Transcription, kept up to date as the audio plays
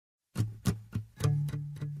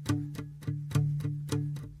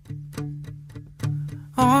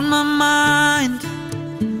on my mind.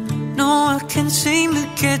 No, I can't seem to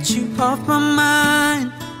get you off my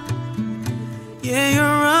mind. Yeah,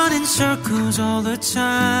 you're running circles all the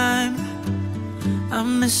time. I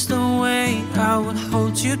miss the way I would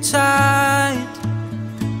hold you tight.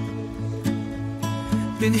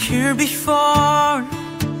 Been here before,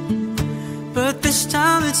 but this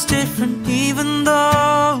time it's different. Even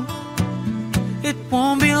though it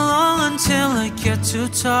won't be long until I get to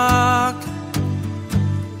talk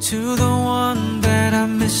to the one that I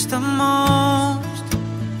miss the most.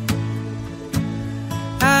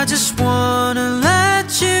 I just wanna let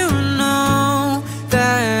you know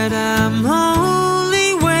that I'm only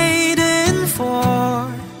waiting for,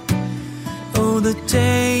 oh, the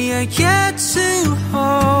day I get to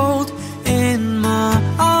hold in my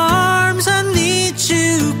arms. I need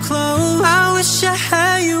you close. I wish I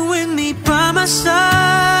had you with me by my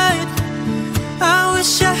side. I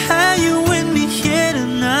wish I had you with me here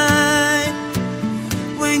tonight.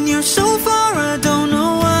 When you're so far, I don't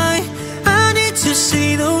know why. I need to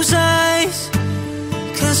see those eyes,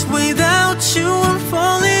 'cause without you I'm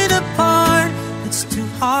falling apart. It's too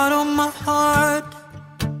hard on my heart.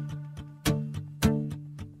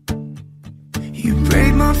 You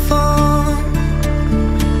break my fall,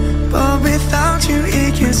 but without you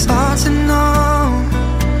it gets hard to know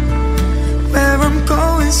where I'm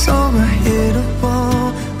going, so I hit a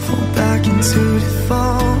wall, fall back into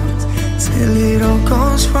default till it all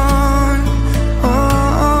goes wrong.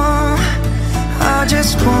 Oh, I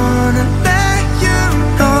just wanna let you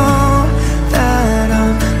know that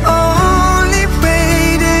I'm only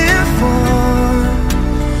waiting for,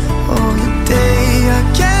 oh, the day I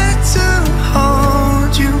get to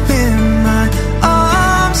hold you in my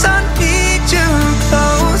arms. I need you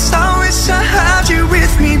close. I wish I had you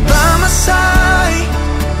with me by my side.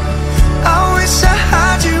 I wish I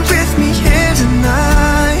had you with me here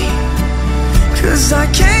tonight, 'cause I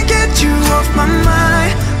can't get you off my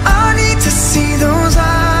mind. I need to see those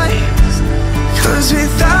eyes, 'cause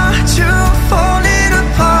without you falling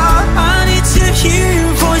apart. I need to hear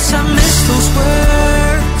your voice, I miss those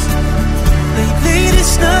words. Lately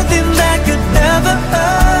there's nothing that could ever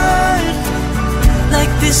hurt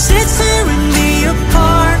like this. It's tearing me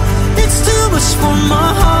apart. It's too much for my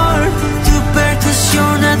heart to bear, 'cause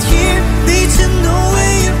you're not here. Need to know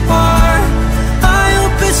where you are. I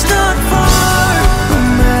hope it's not far. No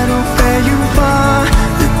matter where you are,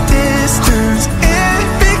 the distance, it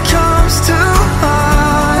becomes too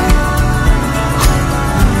hard.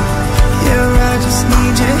 Yeah, I just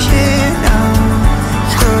need you here now,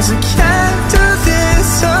 'cause I can't do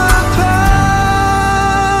this apart.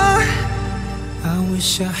 I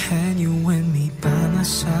wish I had you with me by my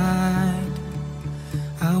side.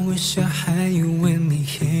 I wish I had you with me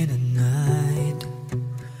here tonight.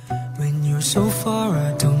 When you're so far,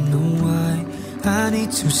 I don't know why. I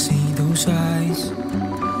need to see those eyes,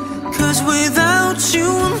 'cause without you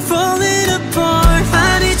I'm falling apart.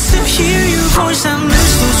 I need to hear your voice, I miss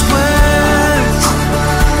those words.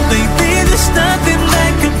 Baby, there's nothing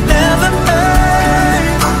that could ever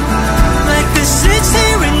hurt like this. It's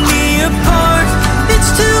tearing me apart.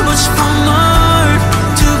 It's too much for my heart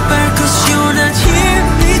to bear, 'cause you're not here.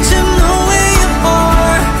 Need to know where you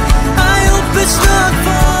are. I hope it's not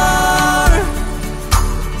far.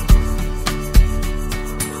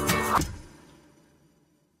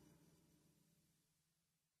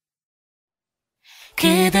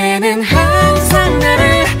 그대는 항상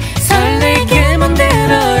나를 설레게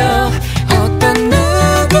만들어요. 어떤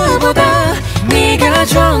누구보다 네가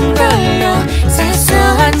좋은걸요.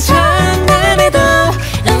 사소한 장난에도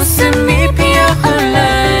웃음이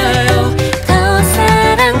피어올라요. 더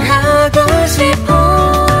사랑하고 싶어.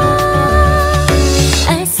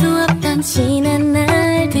 알 수 없던 지난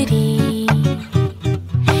날들이,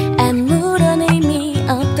 아무런 의미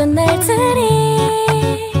없던 날들이,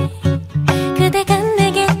 그대가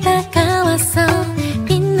내게 다가와서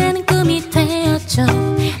빛나는 꿈이 되었죠.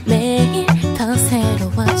 매일 더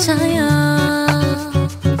새로워져요.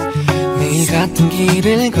 매일 같은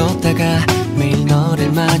길을 걷다가 매일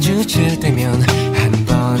너를 마주칠 때면 한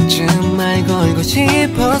번쯤 말 걸고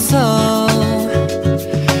싶어서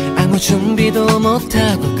아무 준비도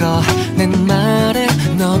못하고 꺼낸 말에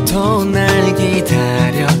너도 날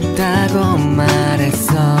기다렸다고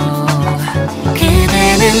말했어.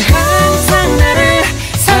 그대는 항상 나를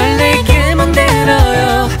설레게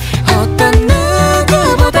만들어요. 어떤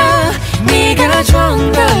누구보다 네가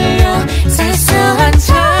좋은걸요. 사소한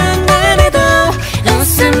장난에도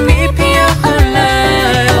웃음이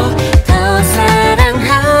피어올라요. 더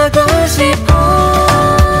사랑하고 싶어.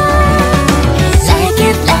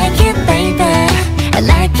 Like it baby, I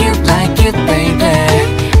like it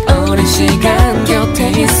baby.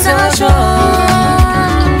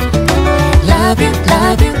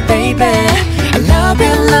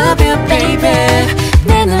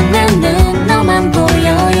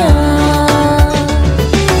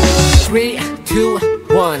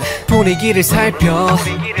 분위기를 살펴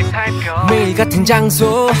매일 같은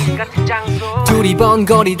장소 둘이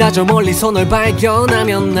번거리다 저 멀리서 널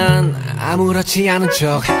발견하면 난 아무렇지 않은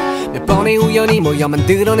척 몇 번의 우연히 모여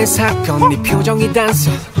만들어낸 사건 네 표정이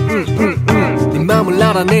단서 네 마음을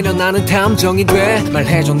알아내려 나는 탐정이 돼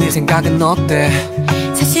말해줘 네 생각은 어때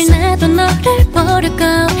사실 나도 너를 보려고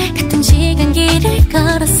같은 시간 길을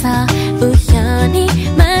걸었어 우연히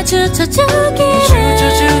마주쳐주기를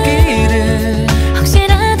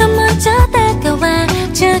혹시라도 먼저 다가와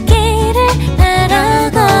주기를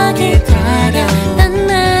바라고 기다렸던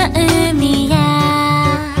마음이야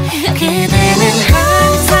그대는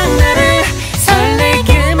항상 나를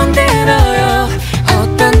설레게 만들어요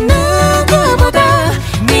어떤 누구보다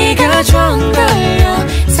네가 좋은걸요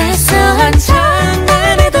사소한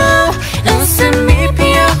장난에도 웃음이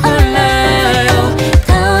피어올라요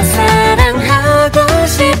더 사랑하고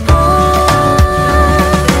싶어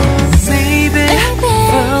Baby,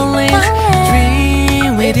 falling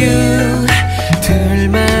dream with you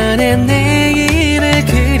둘만의 내일을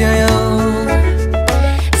그려요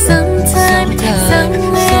Sometime,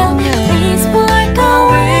 somewhere, please walk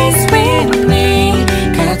always with me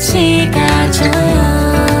같이 가줘요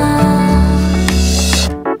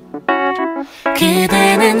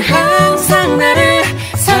그대는 항상 나를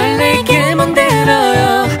설레게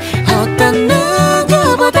만들어요 어떤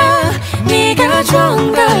누구보다 네가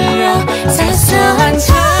좋은걸요 사소한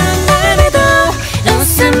장난에도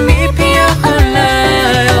웃음이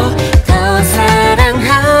피어올라요 더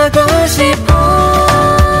사랑하고 싶어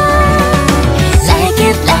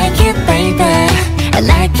Like it baby I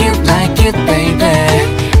like it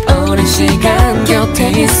baby 오랜 시간 곁에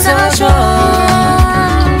있어줘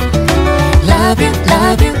Love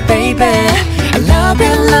you baby I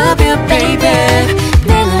love you baby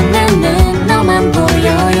내 눈에는 너만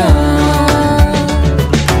보여요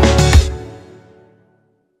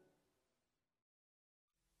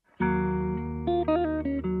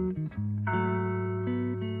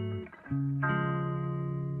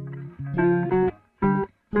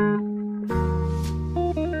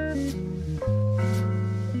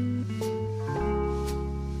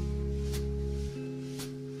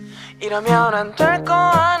이러면 안 될 거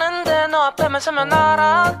아는데 너 앞에만 서면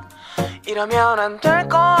알아 이러면 안 될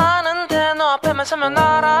거 아는데 너 앞에만 서면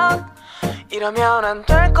알아 이러면 안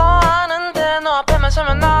될 거 아는데 너 앞에만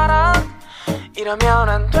서면 알아 이러면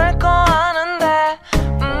안 될 거 아는데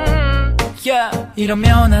yeah.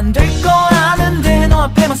 이러면 안 될 거 아는데 너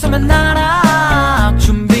앞에만 서면 알아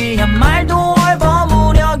준비한 말도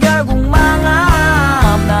얼버무려 결국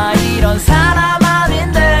망함 나 이런 사람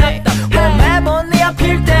아닌데 왜 매번 네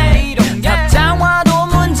앞일 때 이런 답장와도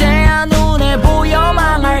문제야 눈에 보여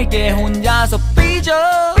망할게 혼자서 삐져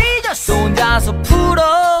또 혼자서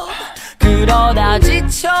풀어 그러다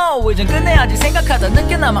지쳐 이젠 끝내야지 생각하다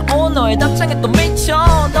늦게 남아 온 너의 답장에 또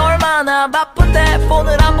미쳐 너 얼마나 바쁜데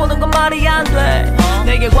폰을 안 보는 건 말이 안 돼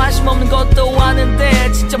내게 관심 없는 것도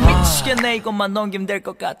아는데 진짜 미치겠네 이것만 넘기면 될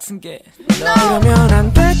것 같은 게 이러면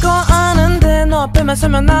안 될 거 아는데 너 앞에만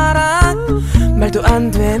서면 알아 말도 안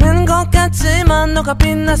되는 것 같지만 너가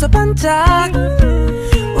빛나서 반짝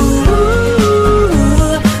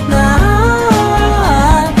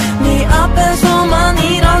난 네 앞에서만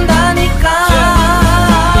이런다니까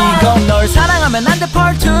이건 널 사랑하면 안 돼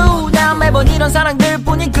part 2 난 매번 이런 사랑들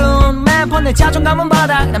뿐이군 매번 내 자존감은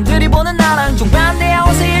바닥 남들이 보는 나랑 정반대야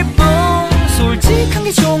옷일 뿐 솔직한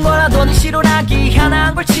게 좋은 거라도 네 실오라기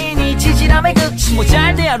하나한 걸 치니 지지람의 끝이 뭐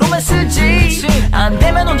잘돼야 로맨스지 안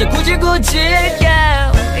되면 혼자 구질구질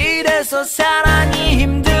yeah. 이래서 사랑이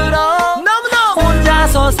힘들어 너무너무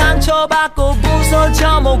혼자서 상처받고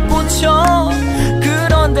부서져 못 붙여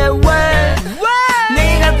그런데 왜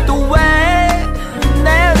네가 또 왜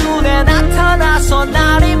내 눈에 나타나서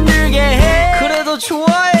날 힘들게 해 그래도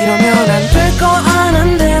좋아해 이러면 안 될 거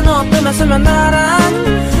아는데 너 앞에만 서면 알아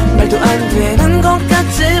말도 안 되는 것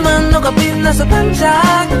같지만 너가 빛나서 반짝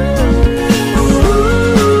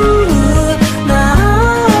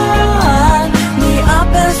난 네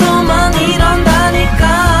앞에서만 이런다니까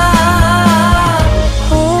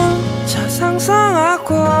혼자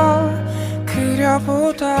상상하고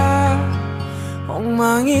그려보다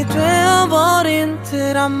엉망이 되어버린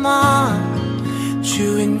드라마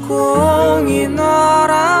주인공이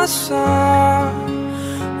너라서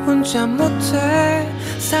혼자 못해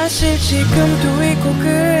사실 지금도 있고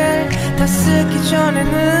글 다 쓰기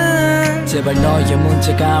전에는 제발 너의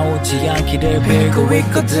문제가 오지 않기를 빌고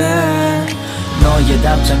있거든 너의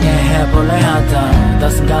답장에 해볼래 하다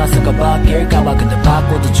따뜻한 가사가 바뀔까봐 근데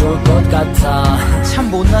바꿔도 좋을 것 같아 참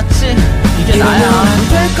못났지 이게 나야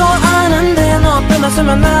될 거 아는데 너 앞에만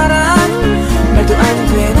서면 알아 말도 안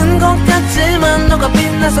되는 것 같지만 너가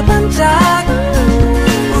빛나서 반짝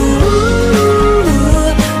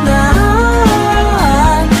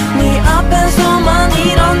난 네 앞에서만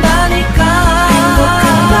이런다니까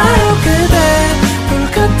행복한가요 그대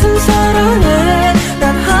불같은 사랑을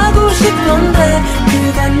난 하고 싶던데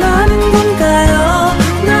그댄 아는 건가요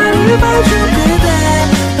나를 봐줘 그대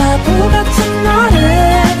바보 같은 나를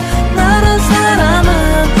나란 사람은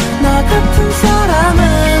나 같은 사람은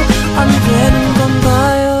안 되는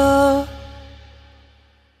건가요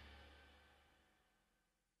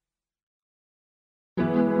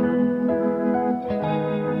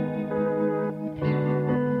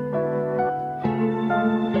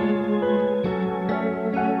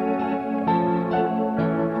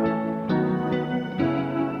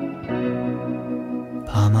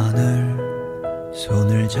밤하늘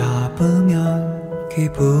손을 잡으면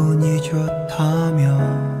기분이 좋다며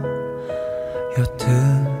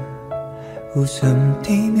여튼 웃음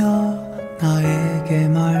띠며 나에게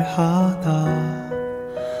말하다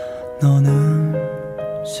너는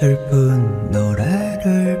슬픈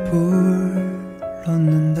노래를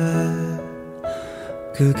불렀는데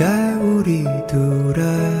그게 우리 둘의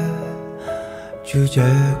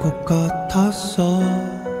주제곡 같았어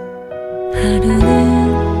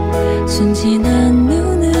하루는 순진한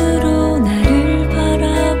눈으로 나를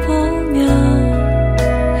바라보며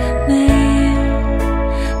매일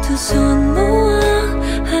두 손 모아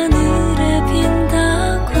하늘에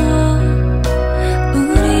빈다고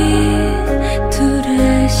우리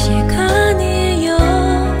둘의 시간이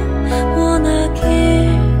영원하길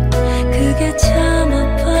그게 참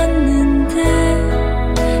아팠는데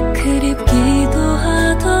그립기도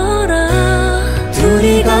하더라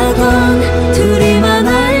둘이 가던 둘이만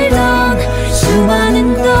알던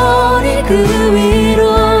수많은 거리 그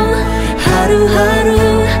위로 하루하루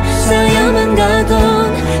쌓여만 가던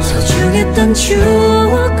소중했던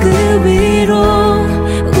추억 그 위로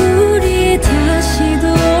우리 다시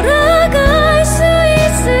돌아갈 수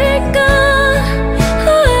있을까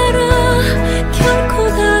알아 결코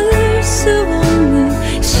닿을 수 없는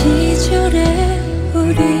시절의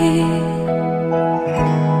우리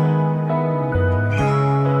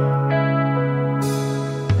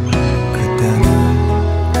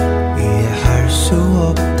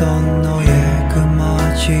없던 너의 그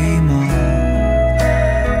마지막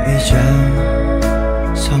이젠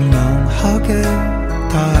선명하게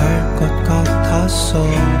다 알 것 같았어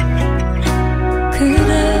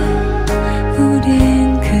그래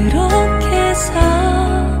우린 그렇게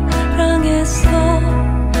사랑했어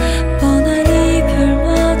뻔한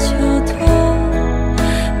이별마저도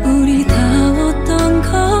우리다웠던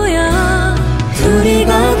거야 둘이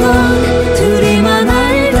가던 둘이만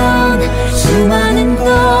알던 수많은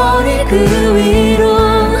거리 그 위로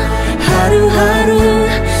하루하루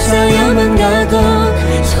쌓여만 가던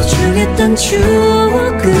소중했던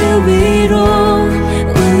추억 그 위로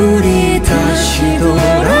우리 다시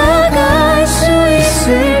돌아갈 수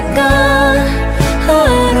있을까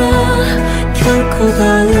알아 결코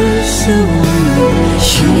닿을 수 없는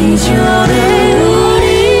시절의 우리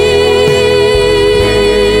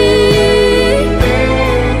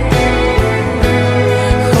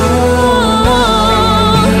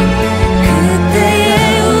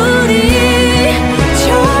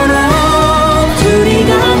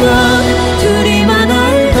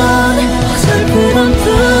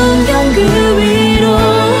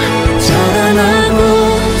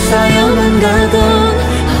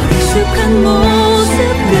모습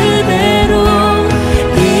그대로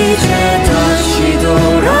이제 다시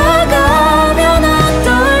돌아가면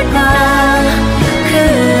어떨까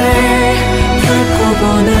그래 결코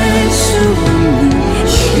보낼 수 없는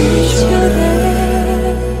시절의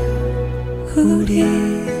우리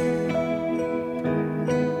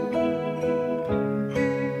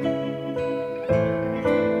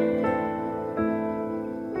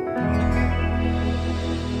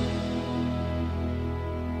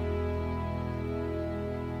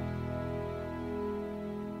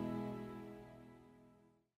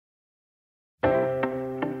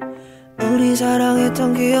우리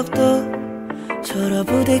사랑했던 기억도 서로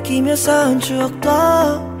부대끼며 쌓은 추억도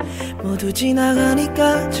모두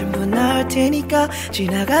지나가니까 전부 나을 테니까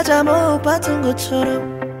지나가자 뭐 봤던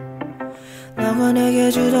것처럼 너가 내게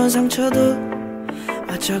주던 상처도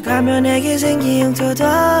맞춰가며 내게 생긴 흉터도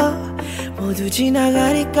모두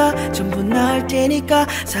지나가니까 전부 나을 테니까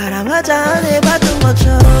사랑하자 안 해봤던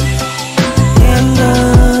것처럼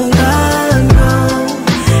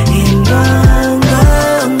인간고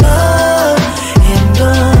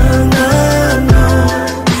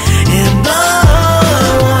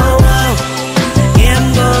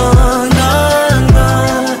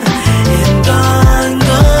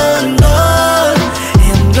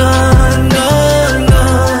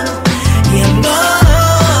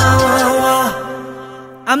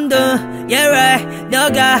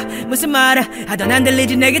너가 무슨 말을 하던 안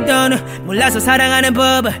들리지 내게 너는 몰라서 사랑하는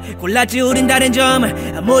법을 골랐지 우린 다른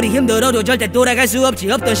점을 아무리 힘들어도 절대 돌아갈 수 없지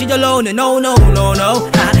없던 시절로는 no no no no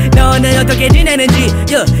너는 어떻게 지내는지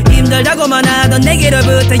힘들다고만 하던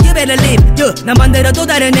내게로부터 you better leave 난 만들어 또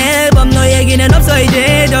다른 앨범 너 얘기는 없어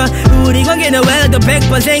이제 더 우리 관계는 well 더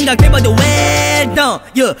 100번 생각해봐도 well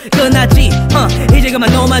done 끝났지 이제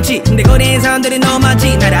그만 no 많지 근데 거리에 사람들이 너무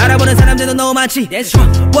많지 나를 알아보는 사람들도 너무 많지 That's true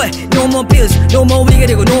What? No more pills No more we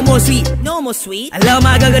그리고 no more sweet No more sweet I love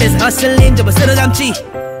my girl 그래서 hustling 전부 쓸어 담지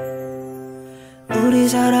우리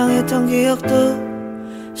사랑했던 기억도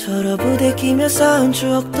서로 부대끼며 쌓은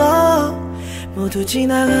추억도 모두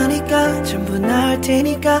지나가니까 전부 나을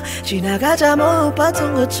테니까 지나가자 못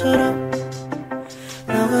봤던 것처럼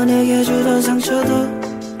너가 내게 주던 상처도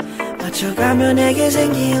맞춰가며 내게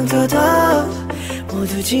생긴 형태도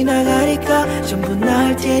모두 지나가니까 전부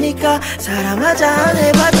나을 테니까 사랑하자 안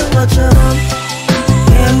해봤던 것처럼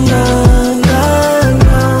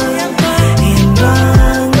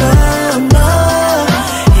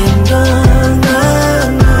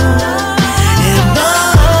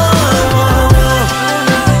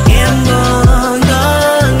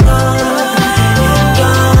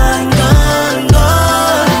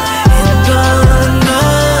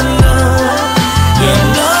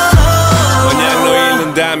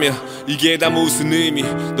이게 다 무슨 의미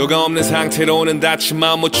너가 없는 상태로는 다친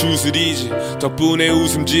마음 뭐 주술이지 덕분에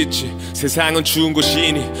웃음 짓지 세상은 추운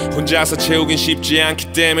곳이니 혼자서 채우긴 쉽지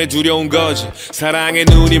않기 때문에 두려운 거지 사랑에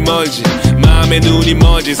눈이 멀지 마음에 눈이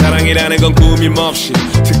멀지 사랑이라는 건 꾸밈 없이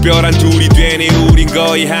특별한 둘이 되니 우린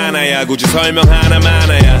거의 하나야 굳이 설명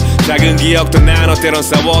하나만아야 작은 기억도 나눠 때론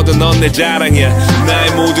싸워도 넌 내 자랑이야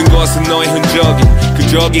나의 모든 것은 너의 흔적이 그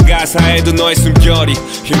저기 가사에도 너의 숨결이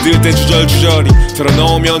힘들 땐 주절주절이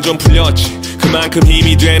털어놓으면 좀 풀렸지 그만큼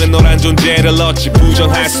힘이 되는 너란 존재를 얻지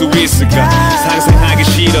부정할 수 있을까 상상하기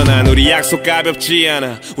싫어 난 우리 약속 가볍지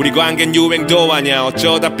않아 우리 관계는 유행도 아냐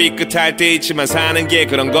어쩌다 삐끗할 때 있지만 사는 게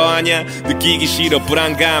그런 거 아냐 느끼기 싫어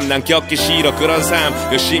불안감 난 겪기 싫어 그런 삶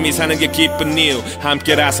열심히 사는 게 기쁜 이유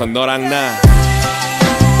함께라서 너랑 나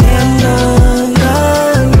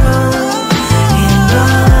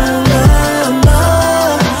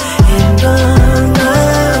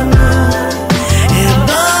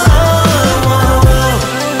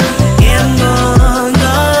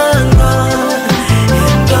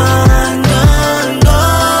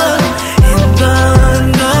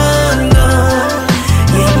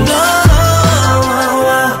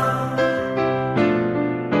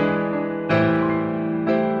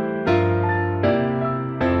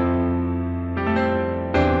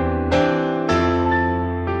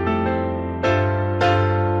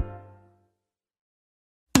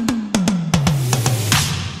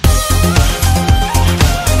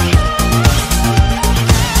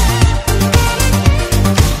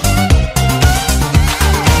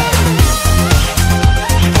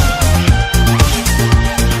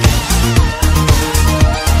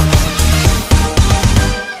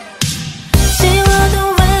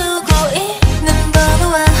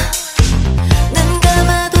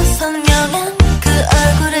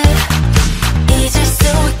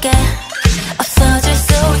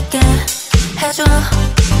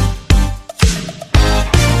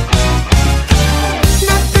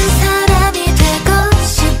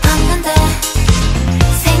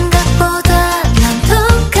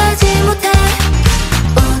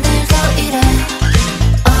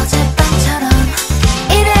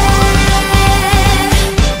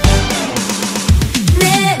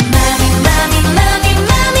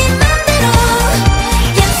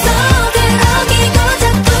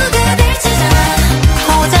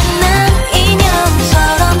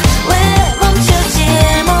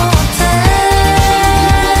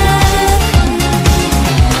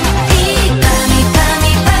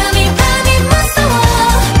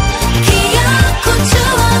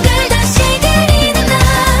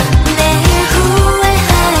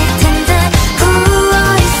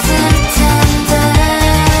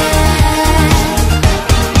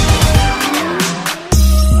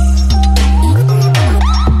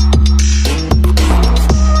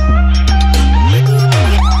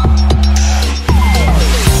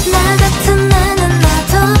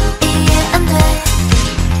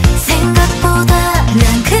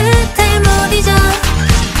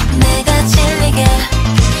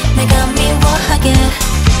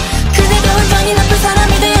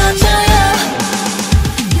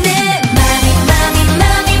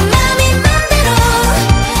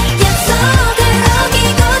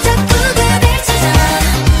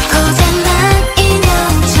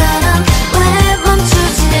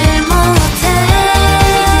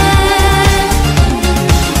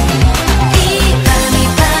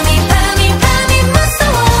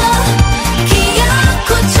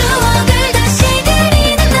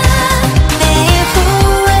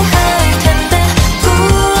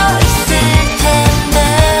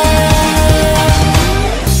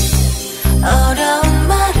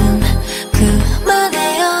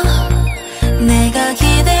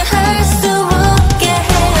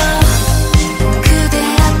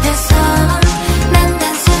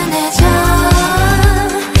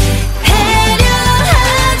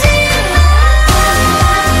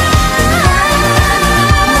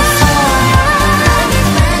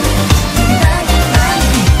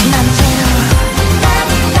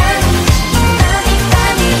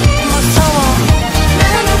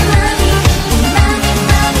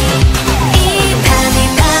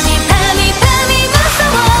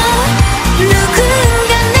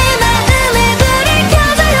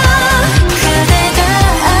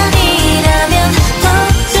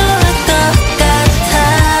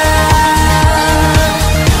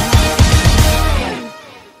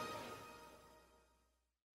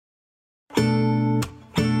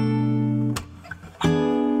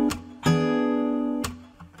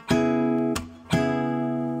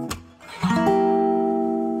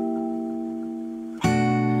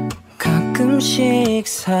가끔씩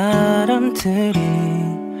사람들이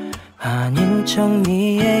아닌 척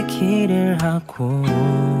네 얘기를 하고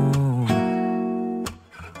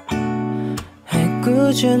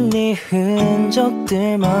꾸준 네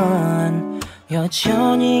흔적들만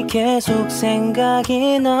여전히 계속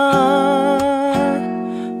생각이 나.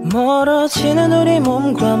 멀어지는 우리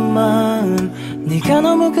몸과 마음 네가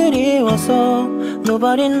너무 그리워서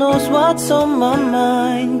Nobody knows what's on my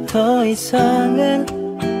mind. 더 이상은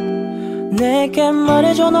내게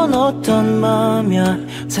말해줘 넌 어떤 맘이야.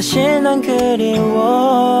 사실 난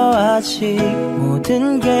그리워. 아직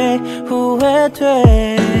모든 게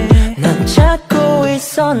후회돼. 난 찾고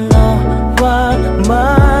있어 너와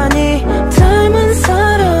많이 닮은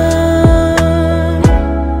사람.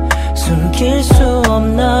 숨길 수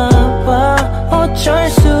없나 봐. 어쩔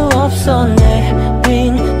수 없어 내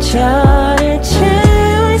빈자리를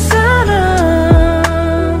채울 사람.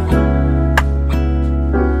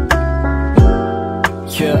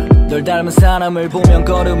 yeah, 널 닮은 사람을 보면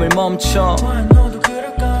걸음을 멈춰.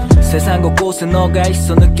 세상 곳곳에 너가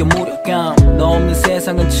있어 느껴 무력감. 너 없는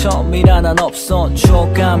세상은 처음이라 난 없어.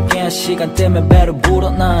 추억과 함께한 시간 때문에 배로 불어.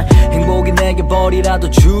 난 행복이 내게 벌이라도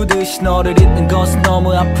주듯이 너를 잊는 것은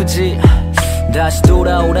너무 아프지. 다시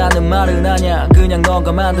돌아오라는 말은 아냐. 그냥 너가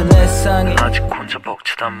만든 내 세상이 아직 혼자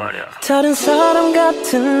벅차단 말이야. 다른 사람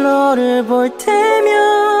같은 너를 볼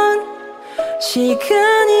때면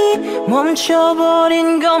시간이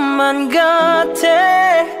멈춰버린 것만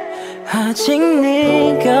같아. 아직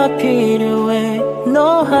네가 필요해.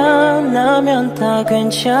 너 하나면 다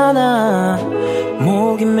괜찮아.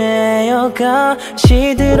 목이 메어가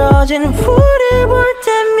시들어진 우릴 볼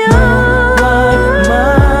때면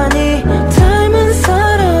많이 닮은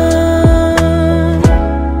사람.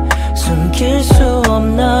 숨길 수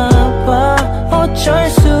없나 봐. 어쩔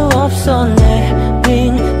수 없어 내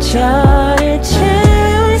빈자리를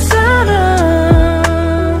채울 사람.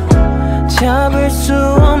 잡을 수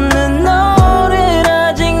없는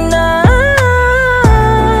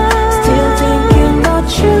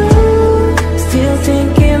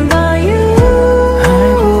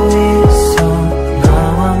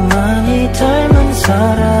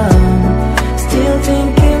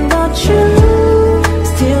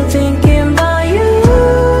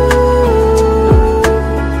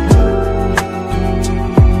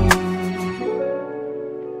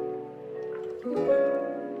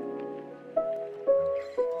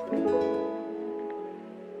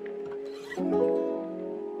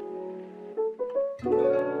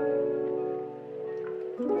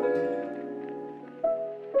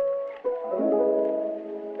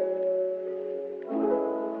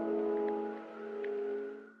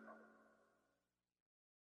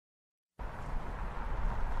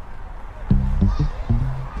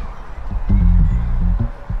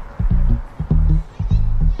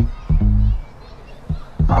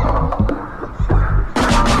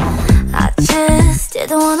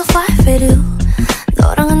Don't wanna fight with you.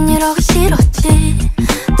 너랑은 이러기 싫었지.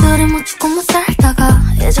 둘이 못 죽고 못 살다가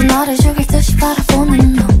이제 너를 죽일 듯이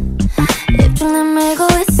바라보는 너. 입 중 내밀고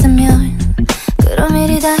있으면 그럼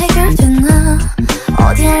일이 다 해결되나.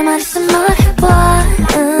 어디 할 말 있으면 말해봐.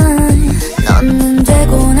 너는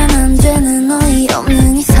되고 난 안 되는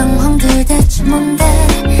어이없는 이 상황들 대체 뭔데.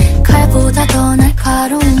 칼보다 더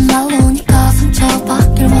날카로운 말로 니가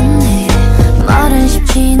상처받길 원해. 말은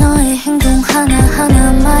쉽지 너의 행동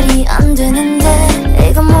하나하나 말이 안 되는데.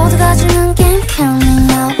 이건 모두가 주는 게임. Can me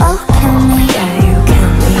now, oh can me. Yeah you can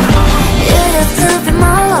me. You used to be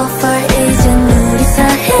my lover. 이젠 우리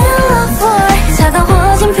사이 lover.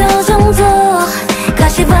 차가워진 표정도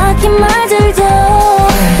가시 박힌 말들도.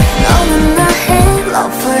 너는 나의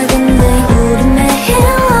lover. 근데 우리 매일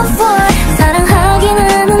lover. 사랑하긴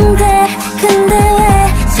하는데 근데 왜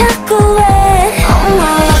자꾸 왜. Oh my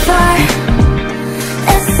lover.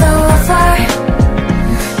 It's so over.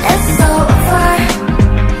 It's so over.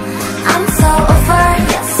 I'm so over.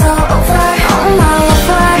 Yeah, so over. Oh my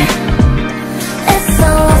lover. It's so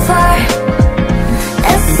over.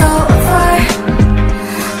 It's so over.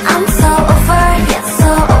 I'm so over. Yeah, so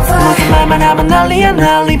over. 무슨 말만 하면 난리야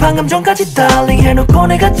난리. 방금 전까지 darling 해놓고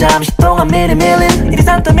내가 잠시 동안 밀린 이리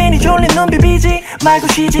산더미니 졸린 눈 비비지 말고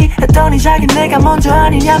쉬지 했더니 자기 내가 먼저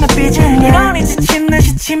아니냐며 삐지. 이러니 지친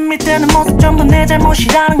듯이 침이 뜨는 모습 전부 내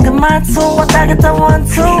잘못이라는 것만 또 왔다 갔다 one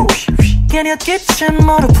two. 괜히 헛기침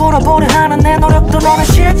무릎 풀어보려 하는 내 노력도 너는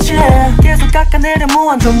싫지. 계속 깎아내려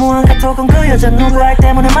무한도무한 카톡은 그 여자 누구할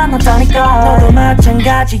때문에 만났다니까. 너도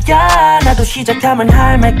마찬가지야. 나도 시작하면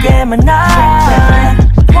할 말 꽤 많아.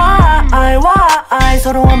 Why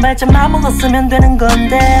서로 한 발짝만 물렀으면 되는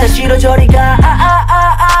건데. 다시 저리 가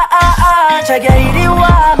자기야 이리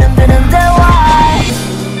와 하면 되는데 why.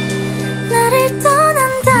 나를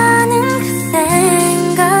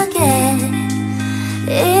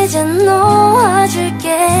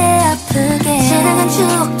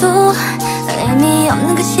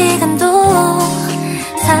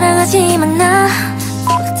하지만 나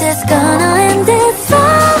Fuck this gonna end it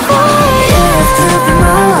over. You have to be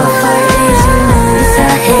my lover. 이제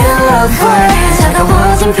hit lover.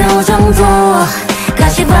 차가워진 표정도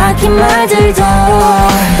가시 박힌 말들도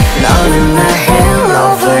너는 나 hit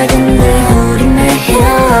lover. 근데 우린 내 hit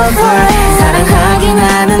lover. 사랑하긴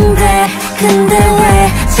하는데 근데 왜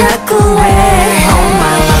자꾸 왜 Oh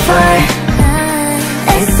my lover.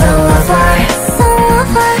 It's so over.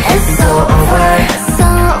 It's so over.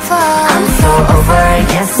 I'm so over.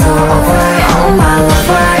 Yeah, so over. Oh my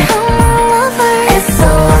lover. It's so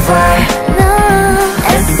over.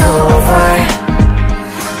 It's so over.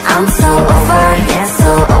 I'm so over. Yeah,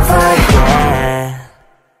 so over. Yeah.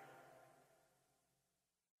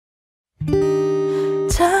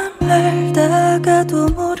 참 알다가도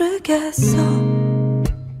모르겠어.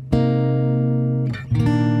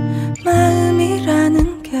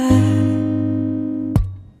 마음이라는 게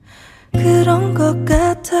그런 것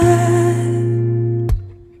같아.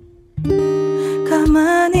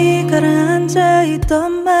 가만히 가라앉아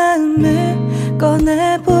있던 마음을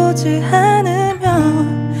꺼내보지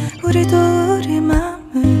않으면 우리도 우리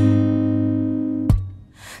마음을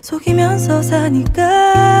속이면서 사니까.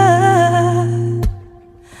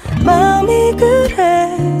 마음이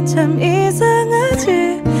그래 참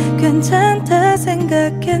이상하지. 괜찮다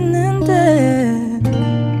생각했는데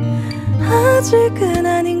아직은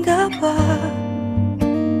아닌가 봐.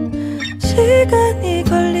 시간이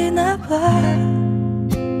걸리나 봐.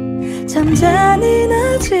 참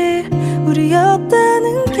잔인하지 우리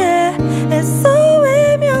없다는 게. 애써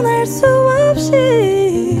외면할 수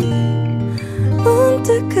없이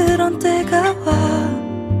문득 그런 때가 와.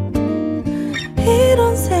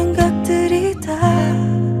 이런 생각들이 다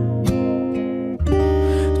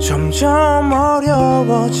점점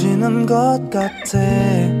어려워지는 것 같아.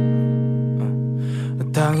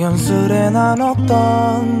 당연스레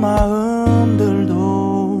나눴던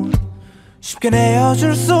마음들도 쉽게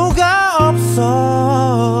내어줄 수가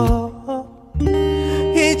없어.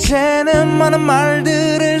 이제는 많은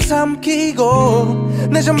말들을 삼키고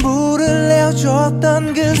내 전부를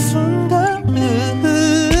내어줬던 그 순간을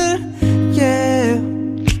yeah.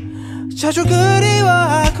 자주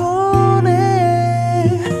그리워하곤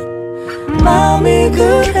해. 마음이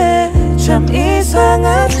그래 참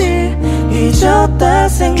이상하지. 잊었다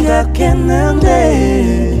생각했는데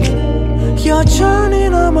여전히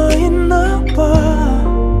남아있나 봐.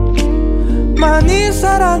 많이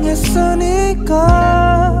사랑했으니까.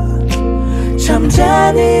 참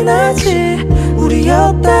잔인하지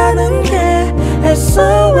우리였다는 게.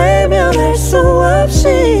 애써 외면할 수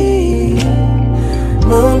없이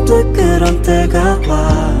문득 그런 때가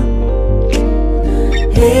와.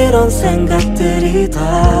 이런 생각들이 다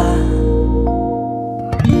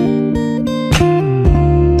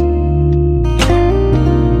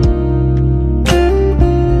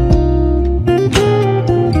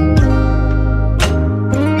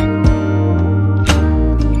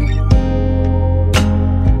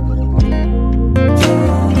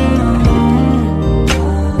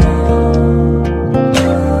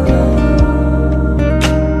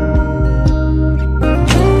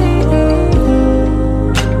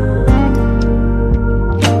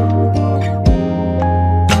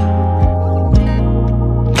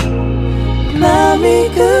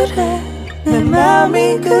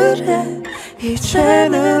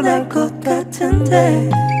이제는 알 것 같은데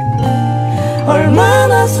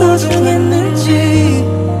얼마나 소중했는지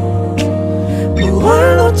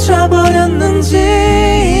무얼 놓쳐버렸는지.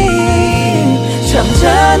 참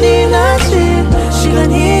잔인하지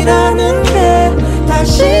시간이라는 게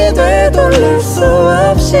다시 되돌릴 수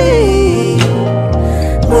없이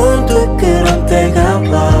문득 그런 때가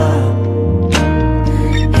와.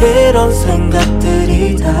 이런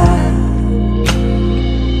생각들이 다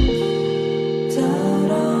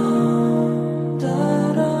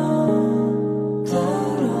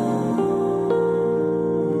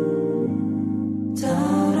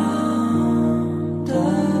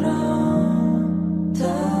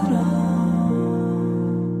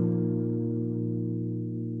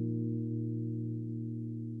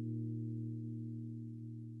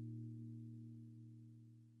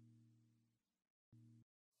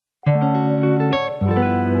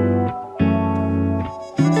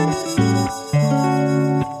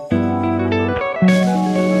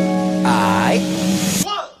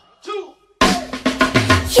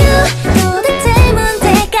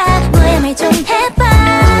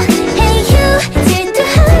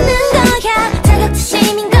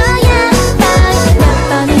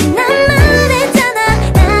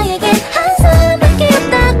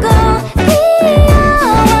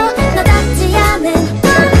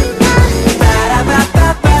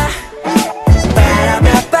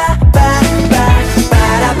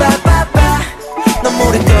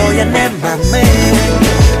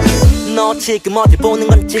지금 어딜 보는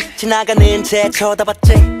건지 지나가는 쟤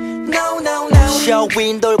쳐다봤지. No no no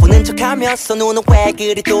쇼윈 돌보는 척하면서 눈은 왜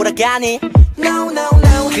그리 돌아가니. No no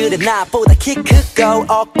no 그래 나보다 키 크고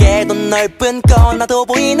어깨도 넓은 건 나도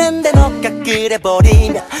보이는데 너가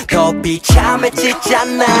그래버리면 더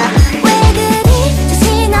비참해지잖아. 왜 그리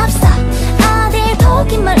자신 없어 어딜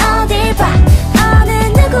보기만 어딜 봐. 어느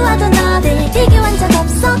누구와도 너를 비교한 적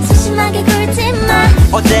없어. 소심하게 굴지마.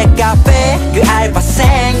 어제 카페 그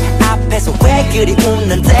알바생 앞에서 왜 그리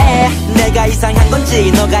웃는데. 내가 이상한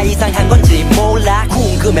건지 너가 이상한 건지 몰라.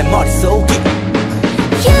 궁금해 머릿속이.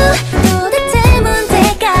 도대체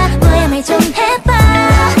문제가 뭐야 말 좀 해봐.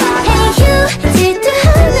 Hey you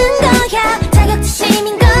질투하는 거야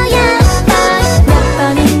자격지심인 거야. 몇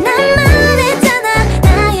번이나 말했잖아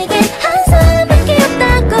나에겐 한 사람밖에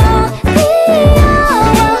없다고. 귀여워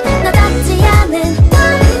너답지 않은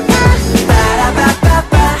넌다.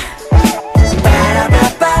 빠라바빠빠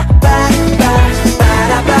빠라바빠빠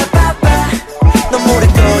빠라바빠빠 너 모를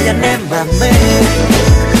거야 내 맘을.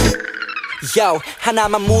 Yo,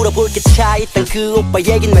 하나만 물어볼게. 차있던 그 오빠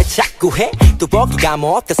얘긴 왜 자꾸 해. 뚜벅이가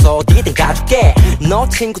뭐 어때서 어디든 가줄게. 너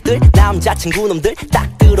친구들 남자친구 놈들 딱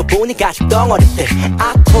들어보니 가죽 덩어리들.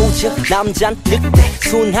 I told you 남잔 늑대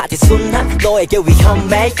순하디 순한 너에게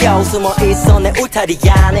위험해. Yo, 숨어있어 내 울타리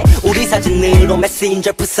안에 우리 사진으로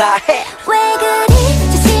메신저 부사해. 왜 그리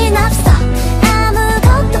자신 없어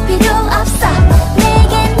아무것도 필요 없어.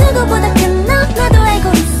 내겐 누구보다 큰 너 나도 알고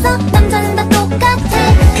있어. 남자는 다 똑같아.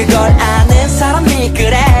 그걸 아는 사람이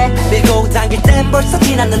그래. 밀고 당길 땐 벌써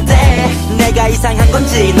지났는데. 내가 이상한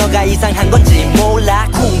건지 너가 이상한 건지 몰라.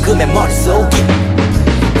 궁금해 머릿속이.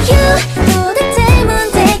 도대체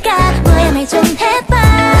문제가 뭐야 말 좀 해봐.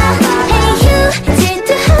 Hey you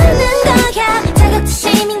질투하는 거야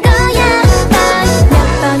자격지심인 거야. 몇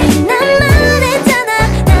번이나 말했잖아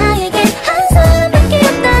나에겐 한 사람밖에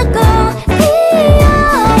없다고.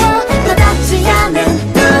 귀여워 너답지 않은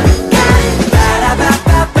누가.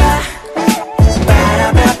 빠라바빠빠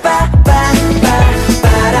빠라바빠빠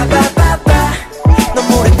빠라바빠빠 너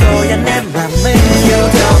모를 거야 내 맘을. You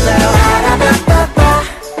don't know. 빠라바빠빠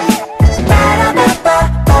빠라바빠빠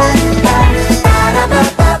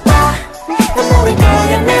빠라바빠빠 너 모를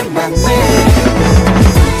거야 내 맘을.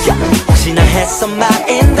 혹시나 했어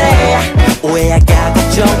말인데 오해할까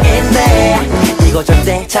걱정인데 이거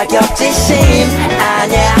절대 자격지심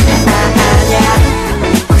아냐 아냐.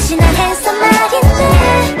 혹시나 해서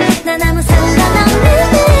말인데 난 아무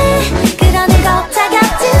상관없는데 그러는 거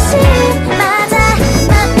자격지심 맞아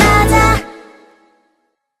맞아.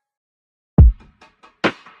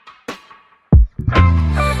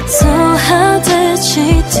 So how did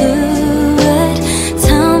she do it?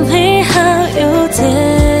 Tell me how you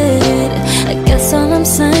did it. I guess all I'm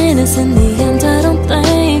saying is in the end I don't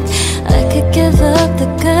think I could give up the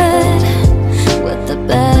good with the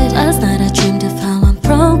bad. Last night I dreamed of how I'm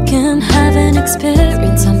broken, haven't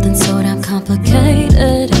experienced something so damn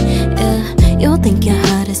complicated. Yeah, you think your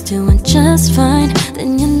heart is doing just fine,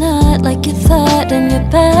 then you're not like you thought, and you're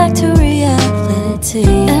back to reality.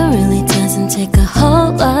 It really doesn't take a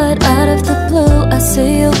whole lot out of the blue. I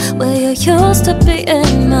see you where you used to be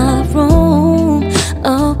in my room.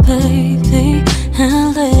 Oh baby,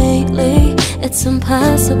 and lately it's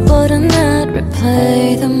impossible to not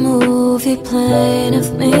replay the movie playing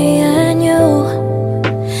of me and you.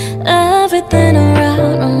 Everything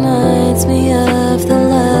around reminds me of the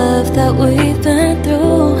love that we've been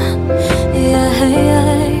through. Yeah,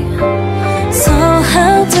 yeah. So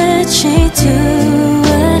how did she do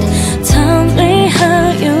it? Tell me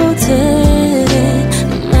how you did it.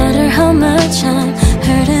 No matter how much I'm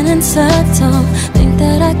hurting inside, don't think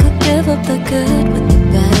that I could give up the good with the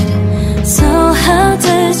bad. So how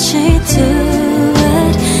did she do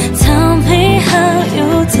it? Tell me how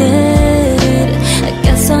you did it. I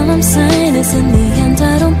guess all I'm saying is in the end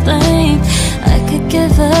I don't think I could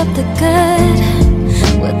give up the good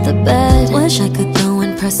with the bad. Wish I could go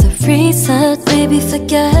and press the reset, maybe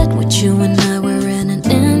forget what you and I were in an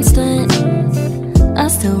instant. I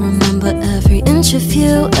still remember every inch of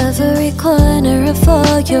you, every corner of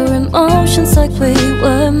all your emotions, like we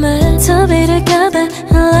were meant to be together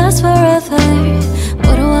and last forever.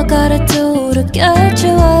 What do I gotta do to get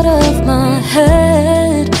you out of my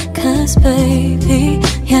head? Cause baby,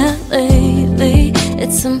 yeah, lately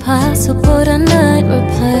it's impossible to not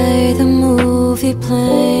replay the movie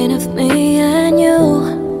playing of me and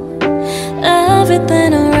you.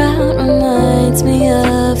 Everything around reminds me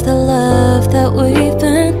of the love that we've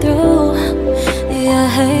been through. Yeah,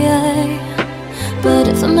 yeah. But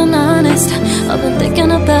if I'm being honest, I've been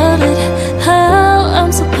thinking about it, how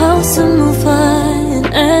I'm supposed to move on.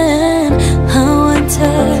 And I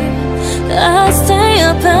wonder I stay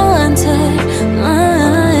up until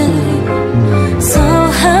so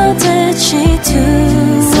how did she do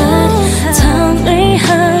it? Tell me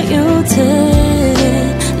how you did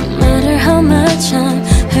it. No matter how much I'm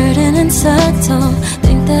hurting inside, don't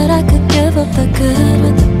think that I could give up the good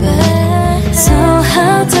with the bad. So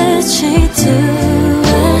how did she do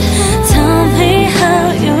it? Tell me how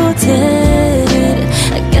you did it.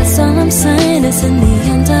 I guess all I'm saying is in the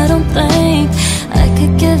end I don't think I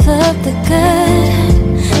could give up the good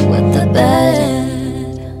with the bad.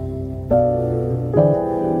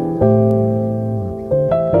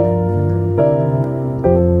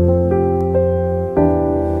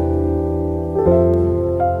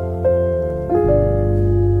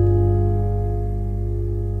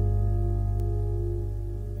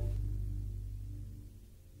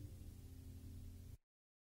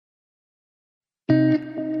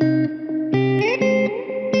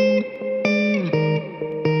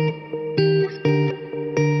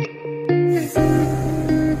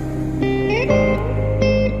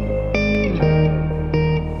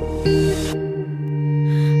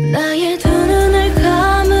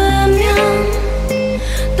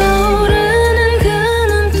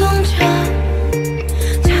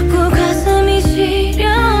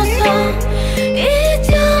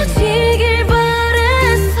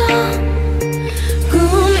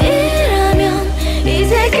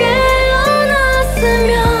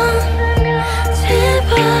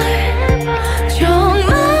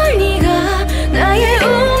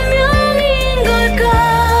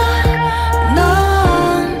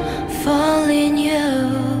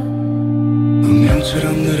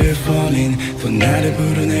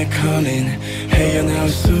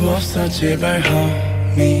 제발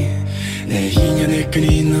homie 내 인연의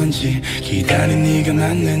끈이 넌지 기다린 네가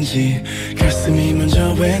맞는지 가슴이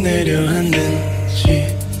먼저 왜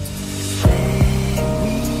내려앉는지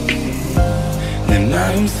내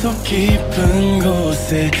마음속 깊은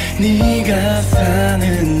곳에 네가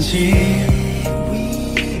사는지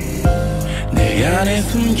내 안에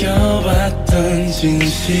숨겨왔던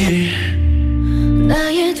진실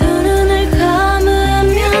나의 두 눈을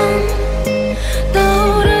감으면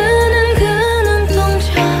떠오르는 그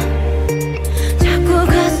눈동자 자꾸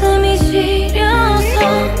가슴이 시려서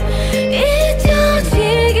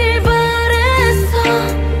잊혀지길 바랬어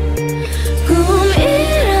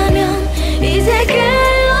꿈이라면 이제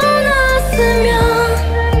깨어났으면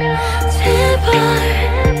제발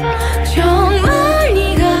정말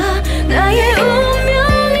네가 나의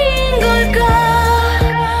운명인 걸까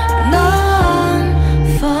난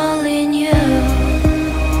falling you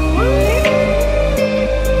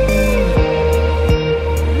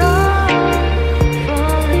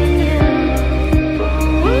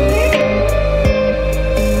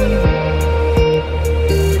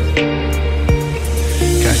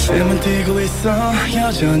가슴은 뛰고 있어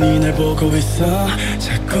여전히 날 보고 있어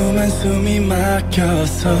자꾸만 숨이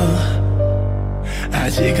막혀서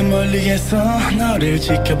아직은 멀리에서 너를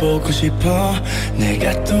지켜보고 싶어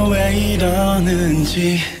내가 또 왜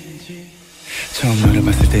이러는지 처음 너를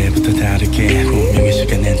봤을 때부터 다르게 운명의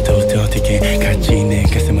시간엔 또 더디게 갈지 내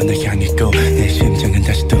가슴은 널 향했고 내 심장은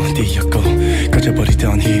다시 또 뛰었고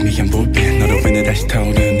꺼져버리던 희미한 불빛 너로 인해 다시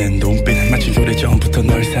타오르는 눈빛 마치 오래전부터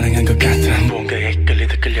널 사랑한 것 같아 뭔가에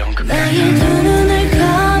끌리듯 끌려온 것 같아 나의 두 눈을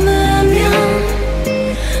감으면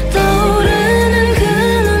떠오르는 그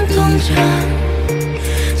눈동자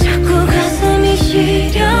자꾸 가슴이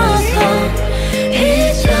시려서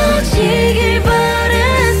잊혀지길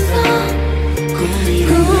바랬어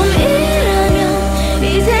꿈이라면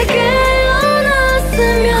이제 깨어났으면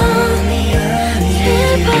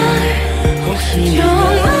제발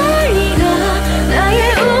정말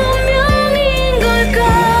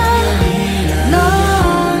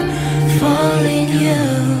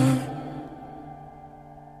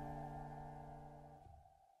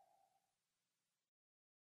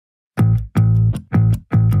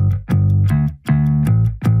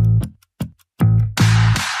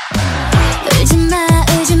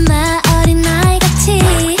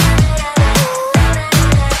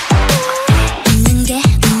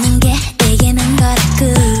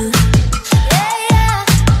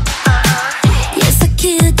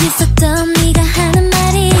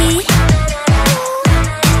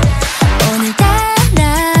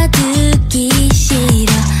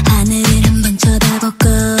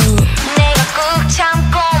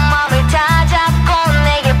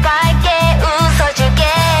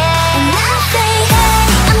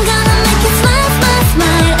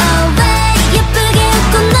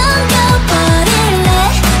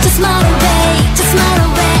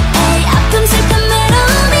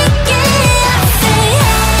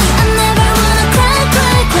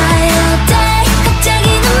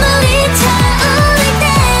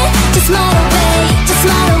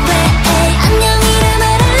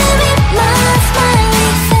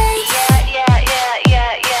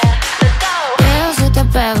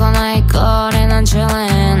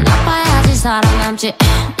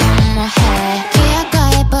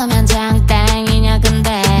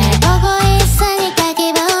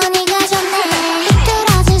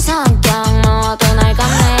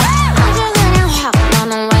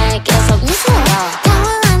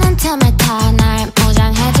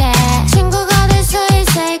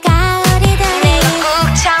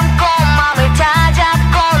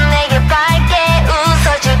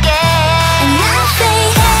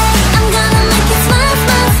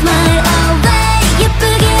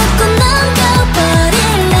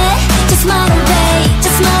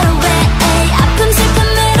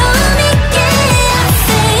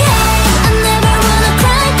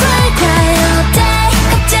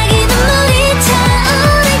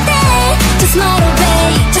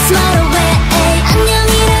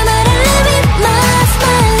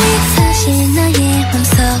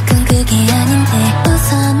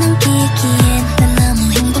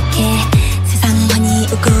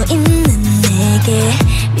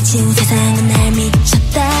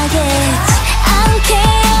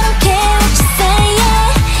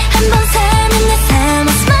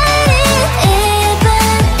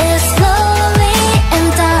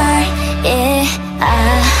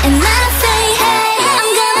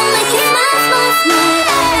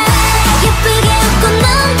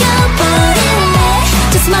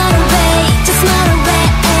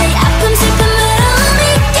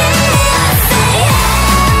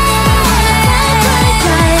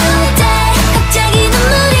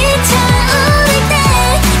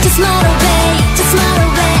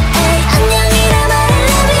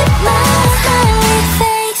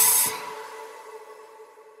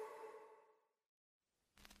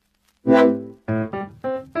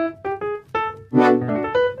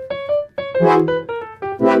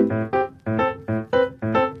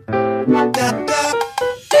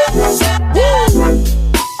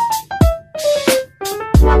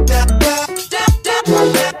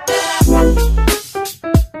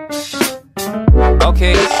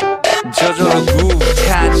오케이 저절로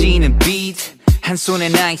굽타지는 비트 한 손에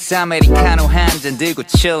나이스 아메리카노 한 잔 들고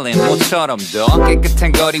chillin 모처럼 더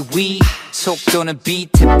깨끗한 거리 위 속도는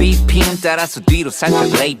비트 BPM 따라서 뒤로 살짝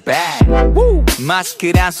lay back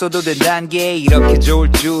마스크를 안 써도 된다는 게 이렇게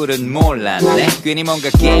좋을 줄은 몰랐네 괜히 뭔가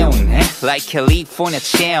개운해 like California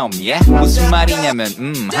체험 yeah 무슨 말이냐면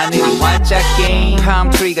하늘이 활짝 게임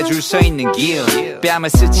palmtree가 줄 서 있는 길 뺨을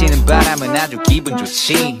스치는 바람은 아주 기분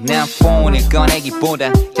좋지 난 폰을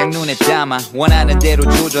꺼내기보다 그냥 눈에 담아 원하는 대로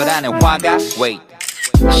조절하는 화가 wait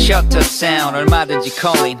셔터 사운드 얼마든지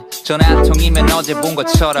calling 전화 한 통이면 어제 본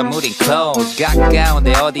것처럼 우린 close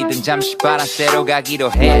가까운데 어디든 잠시 바람 쐬러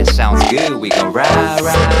가기로 해 Sounds good we gon' ride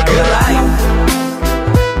ride good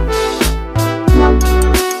life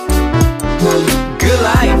Good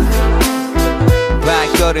life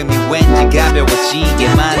발걸음이 왠지 가벼워지게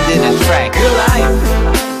만드는 track Good life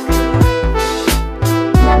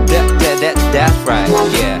That's right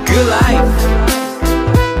yeah Good life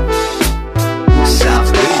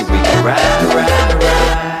Sounds good, we can ride, ride,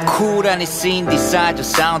 ride 쿨한 이 synthesizer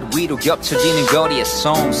사운드 위로 겹쳐지는 거리의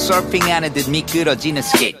송 서핑하는 듯 미끄러지는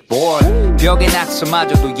스케이트보드 벽에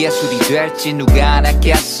낙서마저도 예술이 될지 누가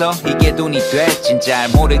알았겠어 이게 돈이 될진 잘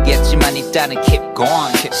모르겠지만 일단은 keep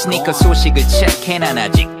going 스니커 소식을 체크해 난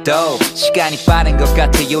아직도 시간이 빠른 것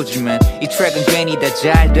같아 요즘은 이 트랙은 괜히 다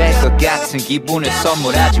잘 될 것 같은 기분을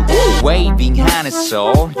선물하지 Waving 하는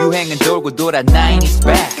soul 유행은 돌고 돌아 90s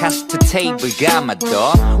back 카스트 테이블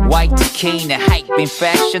감아도 Y2K나 hype인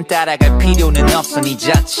fashion 따라갈 필요는 없어 네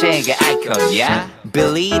자체가 아이콘이야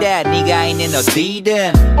Believe that 네가 있는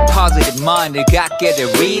어디든 Positive mind을 갖게 될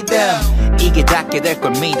rhythm 이게 닿게 될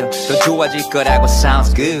걸 믿어 더 좋아질 거라고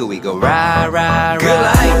Sounds good we go ride ride ride Good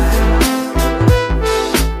life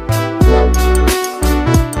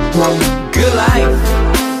Good life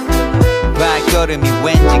발걸음이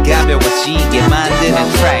왠지 가벼워지게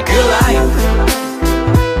만드는 track Good life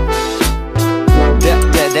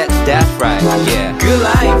That's right, yeah Good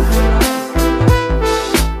life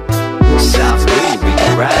Sounds good, we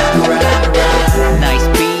can ride, ride, ride Nice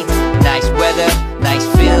beat, nice weather, nice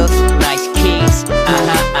feels, nice keys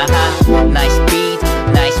Nice beat,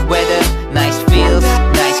 nice weather, nice feels,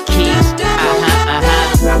 nice keys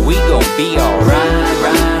We gon' be alright,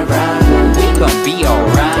 right, right We gon' be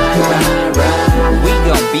alright, right, right We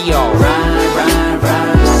gon' be alright, right,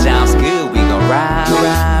 right Sounds good, we gon' ride,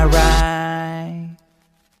 ride, ride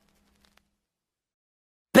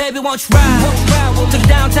Baby won't you ride to the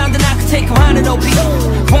downtown then I can take you on an OP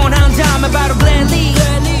원하는 다음에 바로 Gladly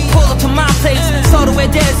Pull up to my place 서로에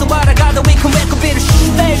대해서 알아가다 we can make a bit of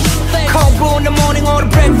shit Cold brew in the morning or the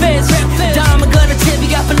breakfast 다음은 gonna tip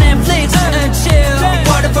you up on Netflix and chill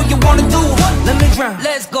Whatever you wanna do Let me drown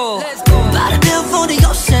Let's go Body built for the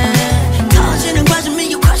ocean 터지는 과정이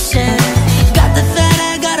your question Got the fat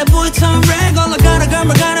I got a boy turn red All I got a girl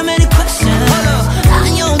I got a many questions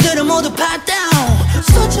안녕들은 모두 pat down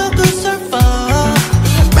Such a good surfer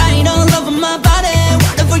Right all over my body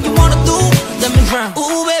Whatever you wanna do Let me drown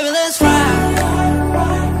Ooh baby let's ride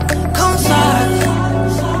Come inside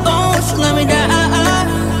Don't you let me die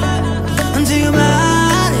Until your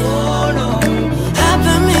body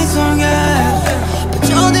Happen me so good But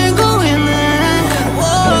you're there going there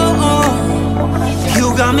Whoa You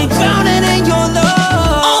got me drowning in your love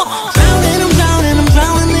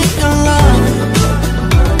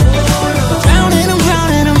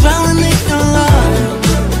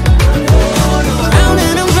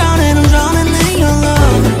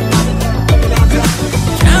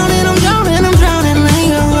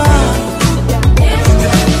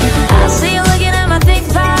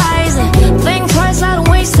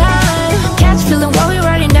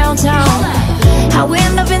How we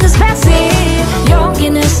end up in this backseat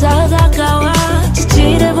용기내서 다가와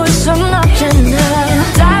지지를 볼 순 없잖아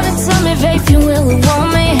Dive into me babe if you really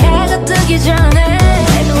want me 해가 뜨기 전에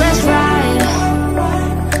Baby let's ride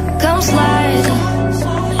Come slide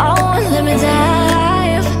Oh let me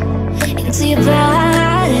dive Into your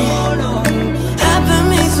body Happen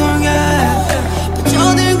me so good But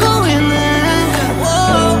you're there going there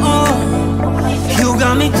Whoa You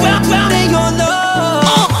got me drowned in your love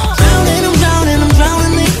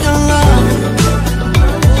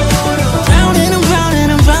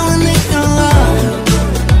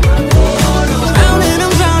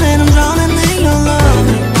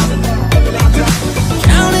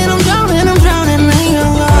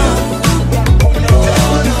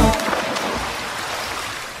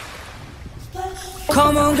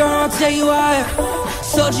Come on girl, I'll take you higher.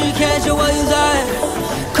 솔직해져 what you desire.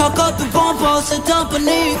 걷것도 뻔뻔스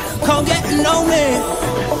덤퍼니 Come get to know me.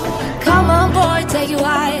 Come on boy, take you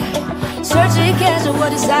higher. 솔직해져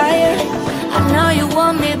what desire. I know you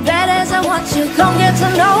want me bad as I want you. Come get to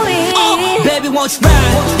know me. Baby won't you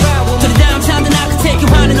ride to the downtown then I can take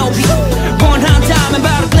you round and OP. One hand time and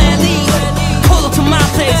about to gladly pull up to my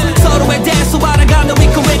place. 서로의 dance so 알아가면 we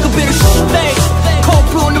can wake up in a space. Cold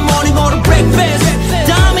brew in the morning or the breakfast.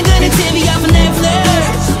 다음엔 그냥 TV 앞에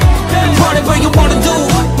Netflix. Whatever you wanna do,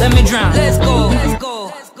 let me drown. Let's go. Let's go.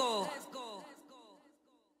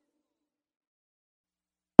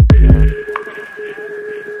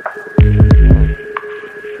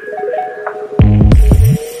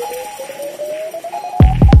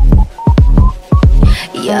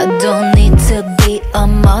 You don't need to be a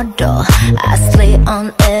model. I slay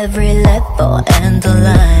on every level and the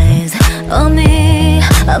lines on me.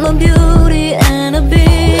 I'm a beauty and a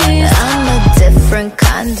beast. I'm a different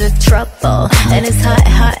kind of trouble, and it's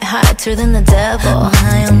hotter than the devil.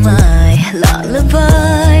 My oh my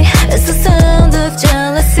lullaby, it's the sound of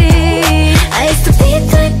jealousy. I used to be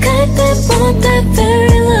that guy that want that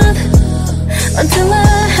very love, until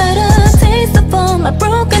I had a taste of all my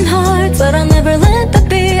broken hearts. But I'll never let that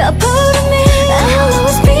be a part of me. I'll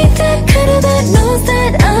always be that kind that knows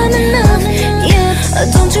that I'm enough. Yeah,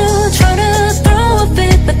 don't you try to throw a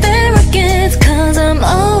fit with arrogance, cause I'm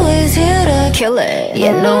always here to kill it.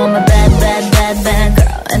 You know I'm a bad, bad, bad, bad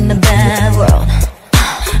girl in the bad world.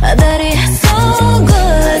 That is so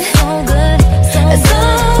good, so good, it's so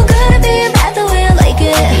good to be bad the way I like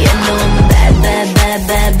it. You know I'm a bad, bad, bad,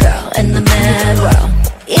 bad girl in the bad world.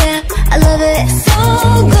 Yeah, I love it so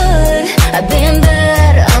good. I've been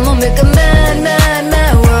bad, I'ma make a mad, mad,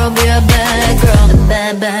 mad world. Be a bad girl, a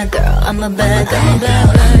bad, bad girl. I'm a bad girl,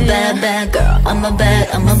 bad, bad girl. I'm a bad,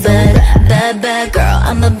 bad, bad girl.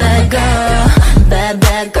 I'm a bad girl,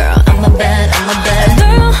 bad girl. I'm a bad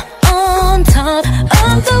girl on top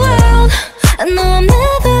of the world. I know I'm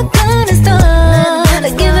never gonna stop.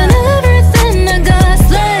 Giving everything I got,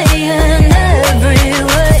 slaying every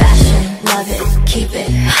way. Fashion, love it, keep it.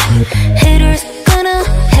 Haters gonna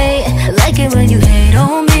hate, like it when you hate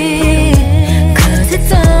on me, cause it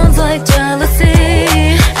sounds like jealousy.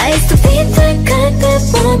 I used to be that guy that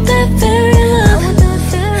want that very love,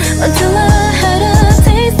 until I had a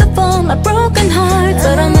taste of all my broken hearts.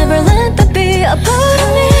 But I'll never let that be a part of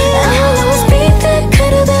me. I'll always be that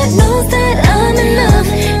kind that knows that I'm enough.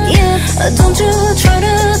 Yeah, don't you try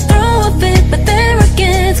to throw a fit with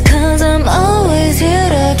arrogance, cause I'm always here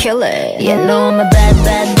to kill it. You know I'm a bad,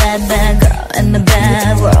 bad, bad, bad girl in the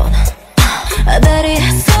bad world. That is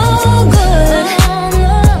so good,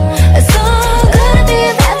 it's so good to be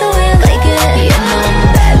bad the way I like it. You know I'm a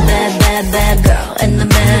bad, bad, bad, bad girl in the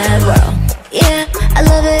bad world. Yeah, I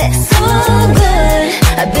love it so good.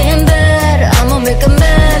 I've been bad, I'ma make a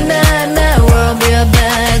mad, mad, mad world. Be a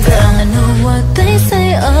bad girl. I know what they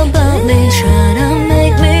say about me, trying to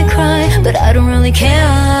make me cry, but I don't really care.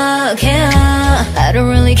 I don't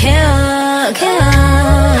really care.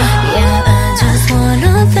 Yeah, I just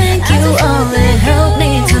wanna thank you all that helped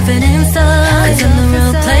me toughen inside, cause I'm the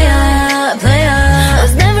real player. It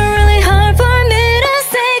was never really hard for me to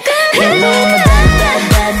say goodbye. You know I'm a bad, bad,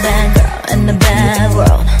 bad, bad girl in the bad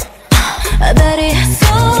world. That is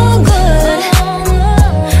so good,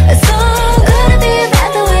 it's so good to be bad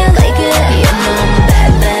the way I like it. You know I'm a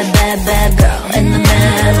bad, bad, bad, bad girl in the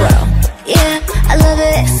bad world. Yeah, I love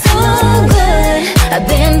it so good. I've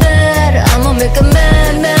been bad, I'ma make a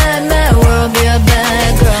mad, mad, mad world. Be a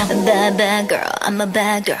bad girl, a bad, bad girl. I'm a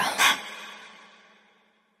bad girl.